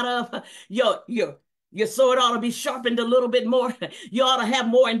come out of, your sword ought to be sharpened a little bit more. You ought to have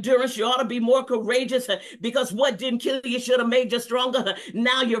more endurance. You ought to be more courageous because what didn't kill you should have made you stronger.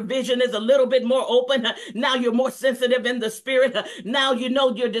 Now your vision is a little bit more open. Now you're more sensitive in the spirit. Now you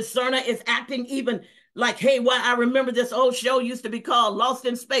know your discerner is acting even like, hey, well, I remember this old show used to be called Lost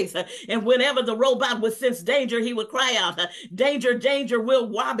in Space. And whenever the robot would sense danger, he would cry out, danger, danger,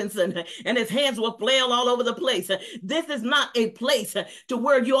 Will Robinson. And his hands would flail all over the place. This is not a place to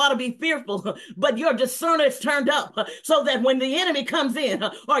where you ought to be fearful, but your discerner is turned up so that when the enemy comes in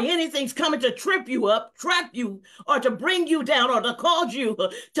or anything's coming to trip you up, trap you, or to bring you down or to cause you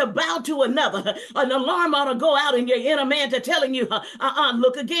to bow to another, an alarm ought to go out in your inner man to telling you,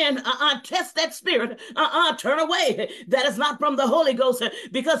 look again, test that spirit. Turn away. That is not from the Holy Ghost.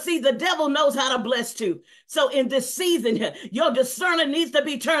 Because see, the devil knows how to bless too. So in this season, your discerner needs to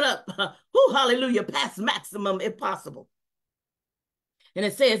be turned up. Hallelujah, past maximum if possible. And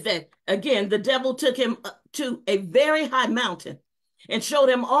it says that again, the devil took him to a very high mountain and showed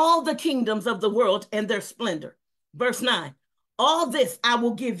him all the kingdoms of the world and their splendor. Verse 9, all this I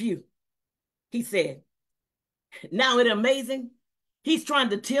will give you, he said. Now it's amazing. He's trying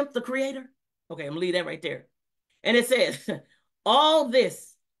to tempt the creator. Okay, I'm gonna leave that right there. And it says, all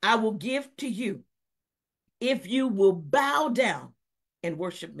this I will give to you if you will bow down and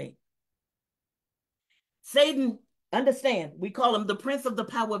worship me. Satan, understand, we call him the prince of the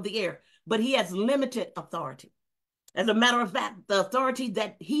power of the air, but he has limited authority. As a matter of fact, the authority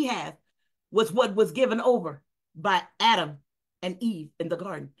that he has was what was given over by Adam and Eve in the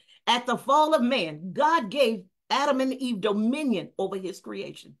garden. At the fall of man, God gave Adam and Eve dominion over his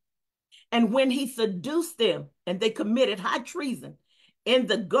creation. And when he seduced them and they committed high treason in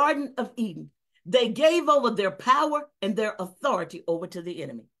the Garden of Eden, they gave over their power and their authority over to the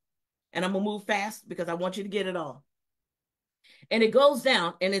enemy. And I'm going to move fast because I want you to get it all. And it goes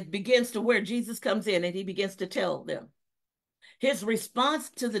down and it begins to where Jesus comes in and he begins to tell them his response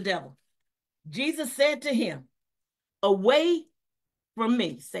to the devil. Jesus said to him, away from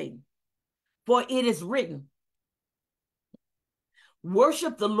me, Satan, for it is written,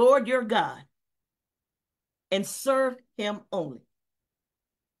 worship the Lord your God and serve him only.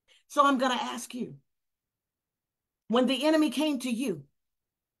 So I'm going to ask you, when the enemy came to you,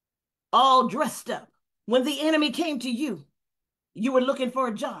 all dressed up, when the enemy came to you, you were looking for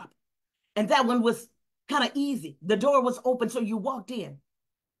a job, and that one was kind of easy. The door was open, so you walked in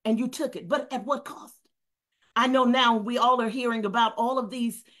and you took it. But at what cost? I know now we all are hearing about all of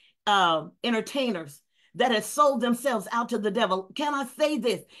these entertainers that has sold themselves out to the devil. Can I say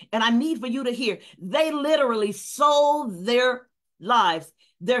this? And I need for you to hear. They literally sold their lives,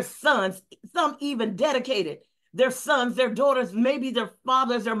 their sons, some even dedicated their sons, their daughters, maybe their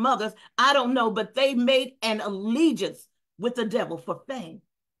fathers, their mothers. I don't know, but they made an allegiance with the devil for fame.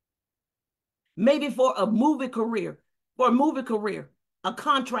 Maybe for a movie career, a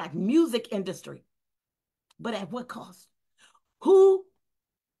contract, music industry. But at what cost? Who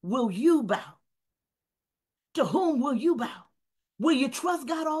will you bow? To whom will you bow? Will you trust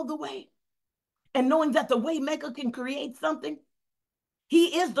God all the way? And knowing that the way maker can create something,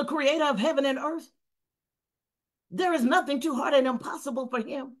 he is the creator of heaven and earth. There is nothing too hard and impossible for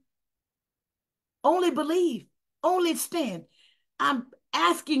him. Only believe, only stand. I'm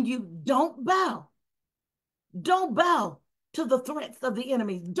asking you, don't bow. Don't bow to the threats of the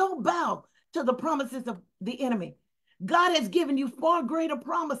enemy. Don't bow to the promises of the enemy. God has given you far greater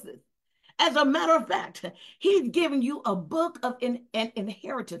promises. As a matter of fact, he's given you a book of an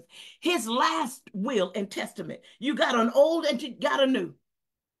inheritance, his last will and testament. You got an old and you got a new.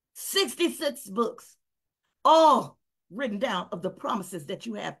 66 books, all written down of the promises that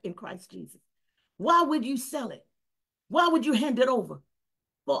you have in Christ Jesus. Why would you sell it? Why would you hand it over?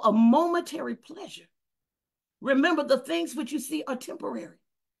 For a momentary pleasure. Remember, the things which you see are temporary,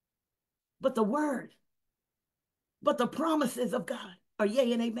 but the word, but the promises of God are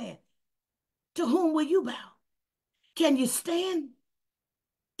yea and amen. To whom will you bow? Can you stand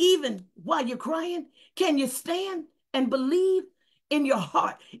even while you're crying? Can you stand and believe in your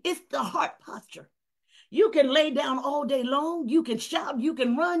heart? It's the heart posture. You can lay down all day long. You can shout, you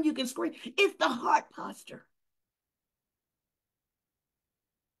can run, you can scream. It's the heart posture.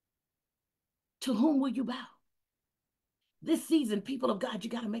 To whom will you bow? This season, people of God, you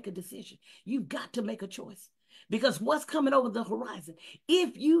got to make a decision. You've got to make a choice. Because what's coming over the horizon,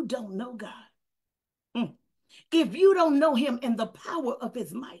 if you don't know God, if you don't know him in the power of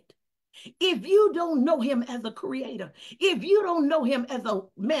his might, if you don't know him as a creator, if you don't know him as a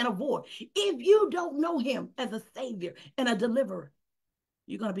man of war, if you don't know him as a savior and a deliverer,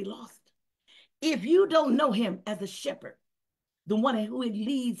 you're going to be lost. If you don't know him as a shepherd, the one who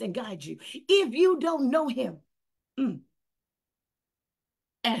leads and guides you, if you don't know him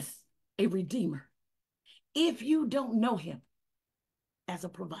as a redeemer, if you don't know him as a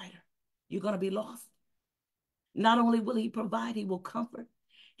provider, you're going to be lost. Not only will he provide, he will comfort.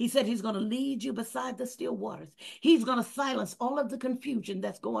 He said he's going to lead you beside the still waters. He's going to silence all of the confusion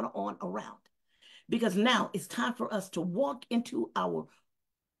that's going on around. Because now it's time for us to walk into our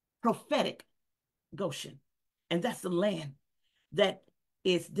prophetic Goshen. And that's the land that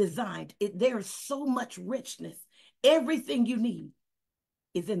is designed. There is so much richness. Everything you need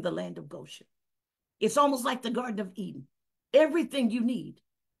is in the land of Goshen. It's almost like the Garden of Eden. Everything you need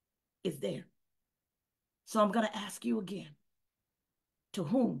is there. So I'm going to ask you again, to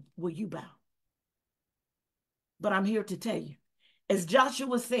whom will you bow? But I'm here to tell you, as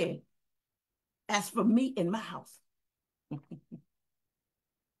Joshua said, as for me and my house,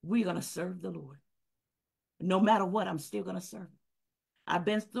 we're going to serve the Lord. No matter what, I'm still going to serve him. I've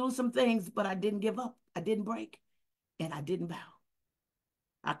been through some things, but I didn't give up. I didn't break, and I didn't bow.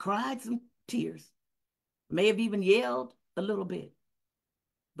 I cried some tears, may have even yelled a little bit,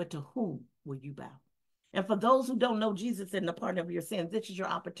 but to whom will you bow? And for those who don't know Jesus and the pardon of your sins, this is your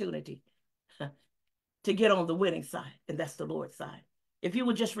opportunity to get on the winning side, and that's the Lord's side. If you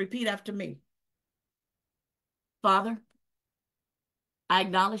would just repeat after me. Father, I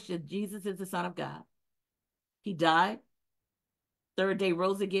acknowledge that Jesus is the Son of God. He died, third day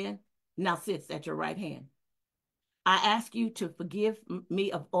rose again, now sits at your right hand. I ask you to forgive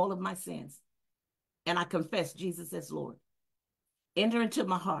me of all of my sins, and I confess Jesus as Lord. Enter into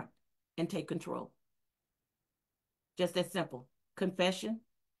my heart and take control. Just that simple. Confession,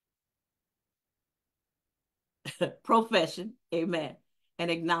 profession, amen,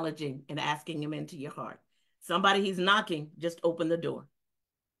 and acknowledging and asking him into your heart. Somebody he's knocking, just open the door.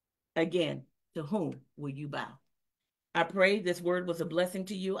 Again, to whom will you bow? I pray this word was a blessing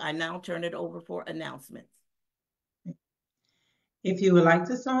to you. I now turn it over for announcements. If you would like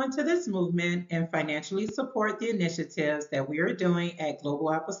to sow into this movement and financially support the initiatives that we are doing at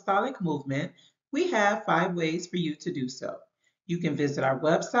Global Apostolic Movement, we have 5 ways for you to do so. You can visit our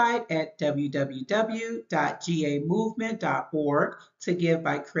website at www.gamovement.org to give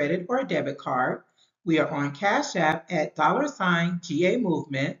by credit or debit card. We are on Cash App at $GA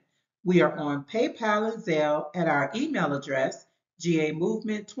Movement. We are on PayPal and Zelle at our email address,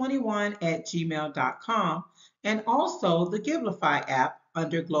 gamovement21@gmail.com, and also the Givelify app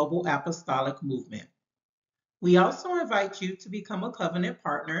under Global Apostolic Movement. We also invite you to become a covenant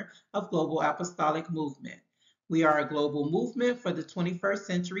partner of Global Apostolic Movement. We are a global movement for the 21st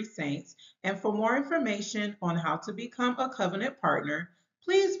century saints, and for more information on how to become a covenant partner,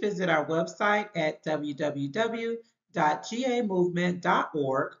 please visit our website at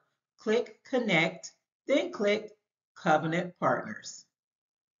www.gamovement.org, click Connect, then click Covenant Partners.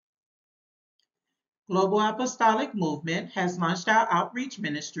 Global Apostolic Movement has launched our outreach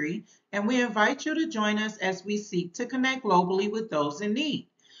ministry, and we invite you to join us as we seek to connect globally with those in need.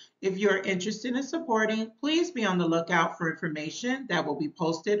 If you're interested in supporting, please be on the lookout for information that will be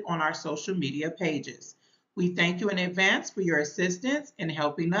posted on our social media pages. We thank you in advance for your assistance in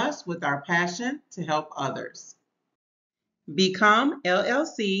helping us with our passion to help others. Become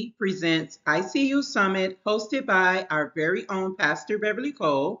LLC presents ICU Summit, hosted by our very own Pastor Beverly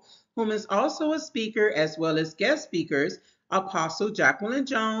Cole, whom is also a speaker, as well as guest speakers, Apostle Jacqueline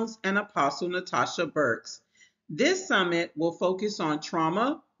Jones and Apostle Natasha Burks. This summit will focus on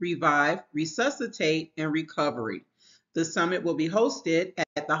trauma, revive, resuscitate, and recovery. The summit will be hosted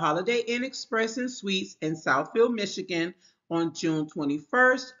at the Holiday Inn Express and Suites in Southfield, Michigan on June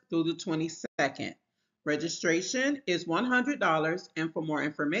 21st through the 22nd. Registration is $100, and for more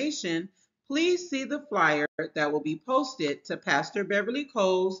information, please see the flyer that will be posted to Pastor Beverly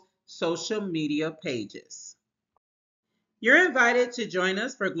Cole's social media pages. You're invited to join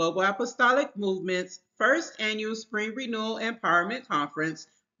us for Global Apostolic Movement's first annual Spring Renewal Empowerment Conference,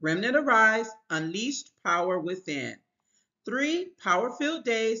 Remnant Arise, Unleashed Power Within. 3 power-filled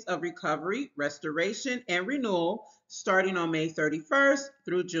days of recovery, restoration, and renewal starting on May 31st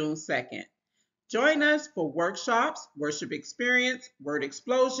through June 2nd. Join us for workshops, worship experience, word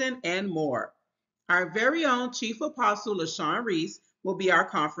explosion, and more. Our very own Chief Apostle LaShawn Reese will be our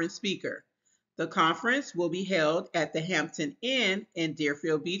conference speaker. The conference will be held at the Hampton Inn in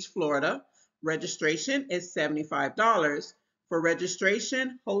Deerfield Beach, Florida. Registration is $75. For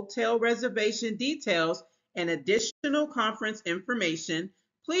registration, hotel reservation details, and additional conference information,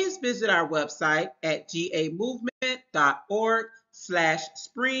 please visit our website at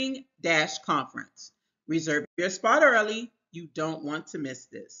gamovement.org/spring-conference. Reserve your spot early. You don't want to miss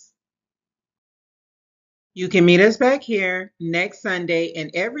this. You can meet us back here next Sunday and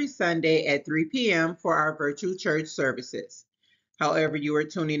every Sunday at 3 p.m. for our virtual church services. However you are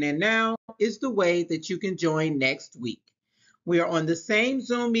tuning in now is the way that you can join next week. We are on the same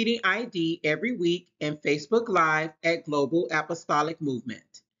Zoom meeting ID every week and Facebook Live at Global Apostolic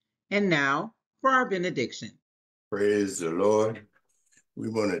Movement. And now for our benediction. Praise the Lord. We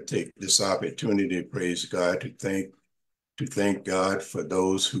want to take this opportunity, praise God, to thank God for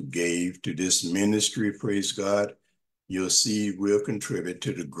those who gave to this ministry, praise God. Your seed will contribute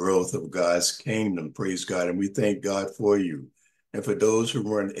to the growth of God's kingdom, praise God. And we thank God for you. And for those who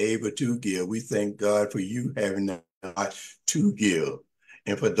weren't able to give, we thank God for you having the heart to give.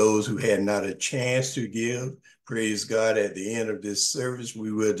 And for those who had not a chance to give, praise God, at the end of this service,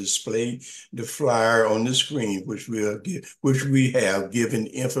 we will display the flyer on the screen, which we have given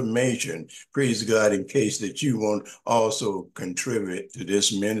information, praise God, in case that you want also contribute to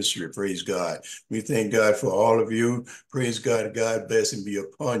this ministry, praise God. We thank God for all of you. Praise God. God bless and be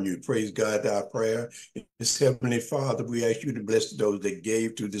upon you. Praise God. Our prayer is, Heavenly Father, we ask you to bless those that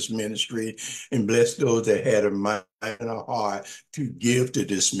gave to this ministry and bless those that had a mind and a heart to give to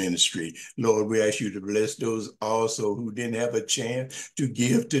this ministry. Lord, we ask you to bless those also who didn't have a chance to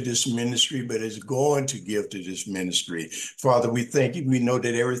give to this ministry, but is going to give to this ministry. Father, we thank you. We know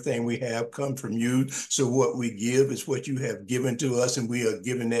that everything we have come from you. So what we give is what you have given to us, and we are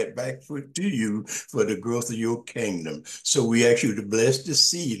giving that back to you for the growth of your kingdom. So we ask you to bless the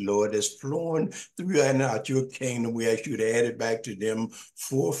seed, Lord, that's flowing through and out your kingdom. We ask you to add it back to them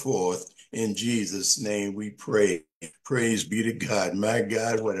fourfold. In Jesus' name we pray. Praise be to God. My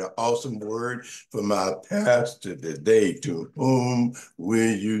God, what an awesome word from our pastor today. To whom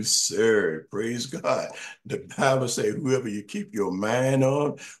will you serve? Praise God. The Bible says, whoever you keep your mind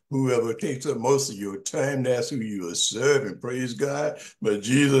on, whoever takes up most of your time, that's who you are serving. Praise God. But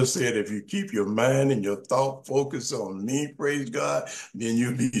Jesus said, if you keep your mind and your thought focused on me, praise God, then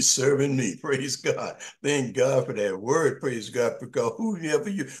you'll be serving me. Praise God. Thank God for that word. Praise God. Because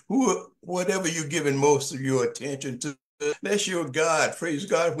whatever you're giving most of your attention to, that's your God. Praise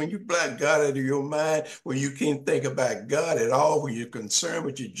God. When you block God out of your mind, when you can't think about God at all, when you're concerned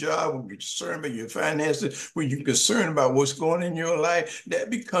with your job, when you're concerned about your finances, when you're concerned about what's going on in your life,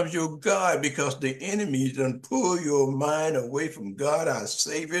 that becomes your God, because the enemy done pull your mind away from God, our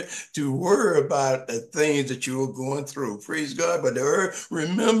Savior, to worry about the things that you are going through. Praise God. But the earth,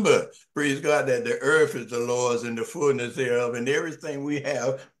 remember, praise God, that the earth is the Lord's and the fullness thereof, and everything we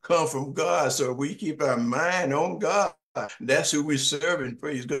have come from God. So we keep our mind on God. That's who we're serving.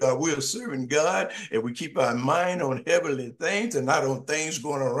 Praise God. We're serving God, and we keep our mind on heavenly things and not on things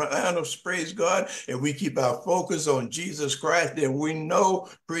going around us. Praise God. And we keep our focus on Jesus Christ. Then we know,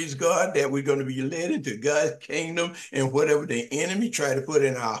 praise God, that we're going to be led into God's kingdom, and whatever the enemy try to put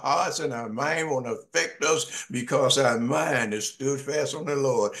in our hearts and our mind won't affect us, because our mind is stood fast on the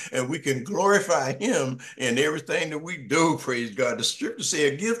Lord, and we can glorify him in everything that we do. Praise God. The scripture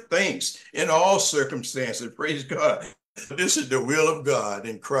says, give thanks in all circumstances. Praise God. This is the will of God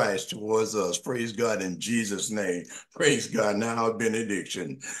in Christ towards us. Praise God in Jesus' name. Praise God. Now a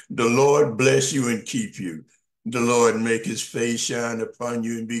benediction. The Lord bless you and keep you. The Lord make his face shine upon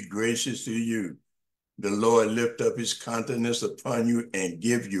you and be gracious to you. The Lord lift up his countenance upon you and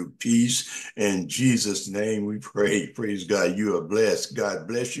give you peace. In Jesus' name we pray. Praise God. You are blessed. God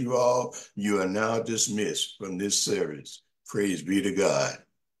bless you all. You are now dismissed from this service. Praise be to God.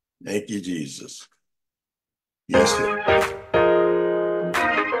 Thank you, Jesus. Yes, sir.